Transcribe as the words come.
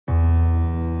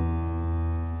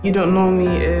You Don't Know Me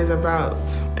is about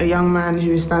a young man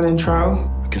who's standing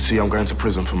trial. I can see I'm going to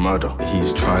prison for murder.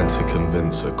 He's trying to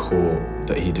convince a court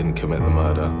that he didn't commit the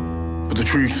murder. But the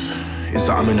truth is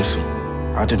that I'm innocent.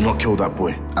 I did not kill that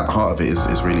boy. At the heart of it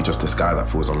is really just this guy that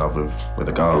falls in love with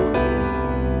a girl.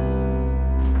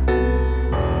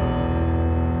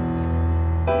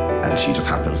 And she just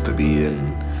happens to be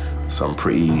in some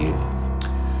pretty,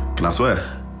 can I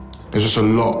swear? There's just a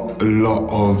lot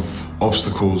of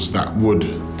obstacles that would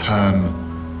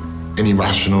turn any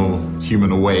rational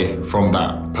human away from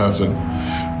that person.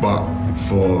 But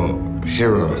for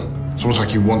Hero, it's almost like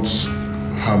he wants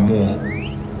her more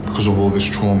because of all this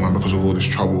trauma and because of all this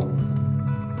trouble.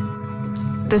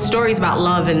 The story's about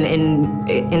love in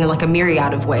like a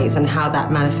myriad of ways and how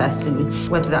that manifests, in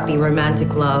whether that be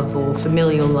romantic love or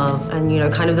familial love,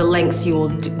 and kind of the lengths you will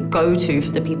go to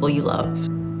for the people you love.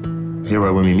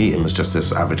 Hero, when we meet him, is just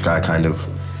this average guy kind of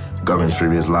going through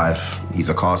his life. He's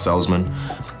a car salesman.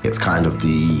 It's kind of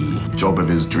the job of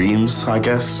his dreams, I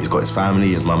guess. He's got his family,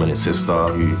 his mum and his sister,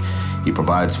 who he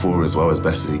provides for as well as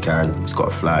best as he can. He's got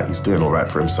a flat, he's doing all right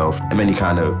for himself. And then he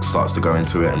kind of starts to go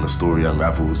into it and the story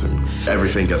unravels and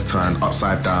everything gets turned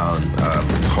upside down.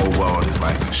 His whole world is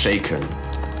like shaken.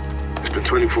 It's been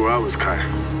 24 hours, Kai.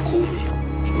 Call me.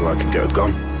 So I can get a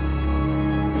gun.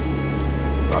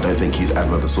 I don't think he's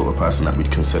ever the sort of person that we'd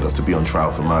consider to be on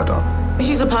trial for murder.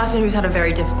 She's a person who's had a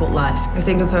very difficult life. I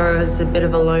think of her as a bit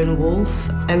of a lone wolf.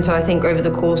 And so I think over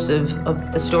the course of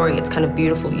the story, it's kind of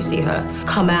beautiful. You see her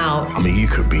come out. I mean, you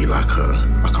could be like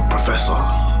a professor.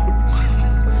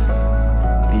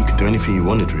 You could do anything you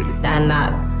wanted, really. And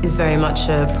that is very much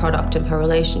a product of her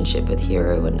relationship with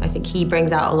Hero. And I think he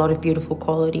brings out a lot of beautiful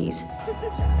qualities.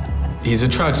 He's a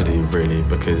tragedy, really,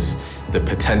 because the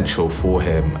potential for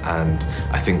him, and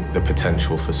I think the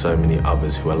potential for so many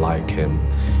others who are like him,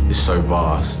 is so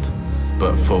vast.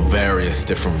 But for various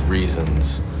different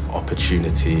reasons,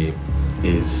 opportunity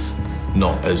is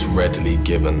not as readily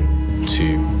given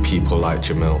to people like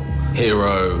Jamil.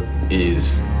 Hero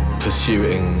is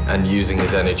pursuing and using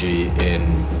his energy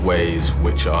in ways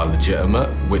which are legitimate,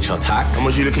 which are taxed. How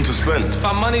much are you looking to spend?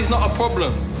 Fam, money's not a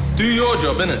problem. Do your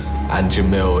job, innit? And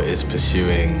Jamil is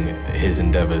pursuing his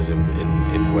endeavors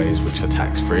in ways which are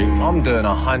tax-free. I'm doing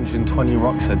 120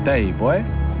 rocks a day, boy.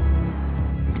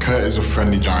 Kurt is a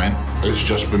friendly giant. It's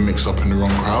just been mixed up in the wrong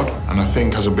crowd. And I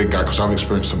think as a big guy, because I've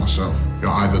experienced it myself,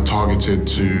 you're either targeted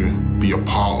to be a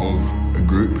part of a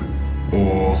group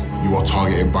or you are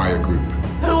targeted by a group.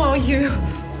 Who are you?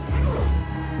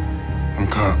 I'm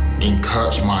Kurt. In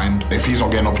Kurt's mind, if he's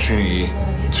not getting an opportunity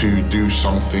to do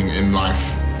something in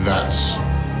life that's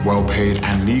well-paid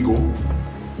and legal,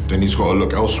 then he's got to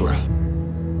look elsewhere.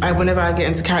 Whenever I get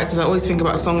into characters, I always think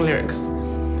about song lyrics.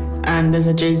 And there's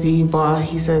a Jay-Z bar,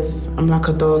 he says, "I'm like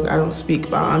a dog, I don't speak,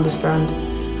 but I understand."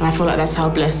 And I feel like that's how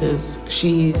Bless is.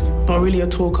 She's not really a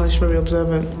talker, she's very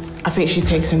observant. I think she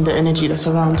takes in the energy that's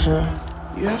around her.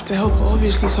 You have to help her,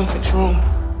 obviously something's wrong.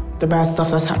 The bad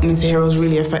stuff that's happening to Hero is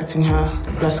really affecting her.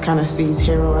 Bless kind of sees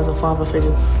Hero as a father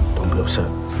figure. Don't be upset.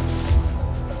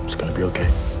 It's gonna be okay.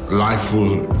 Life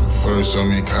will throw so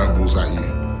many curveballs at you,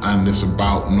 and it's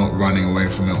about not running away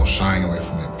from it or shying away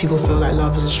from it. People feel like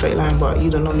love is a straight line, but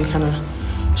You Don't Know Me kind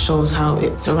of shows how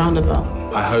it's a roundabout.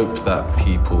 I hope that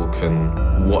people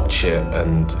can watch it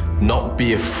and not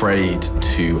be afraid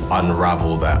to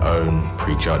unravel their own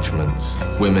prejudgments.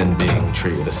 Women being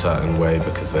treated a certain way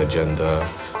because of their gender,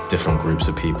 different groups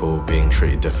of people being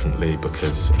treated differently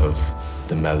because of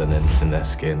the melanin in their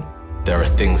skin. There are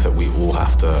things that we all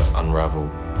have to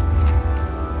unravel.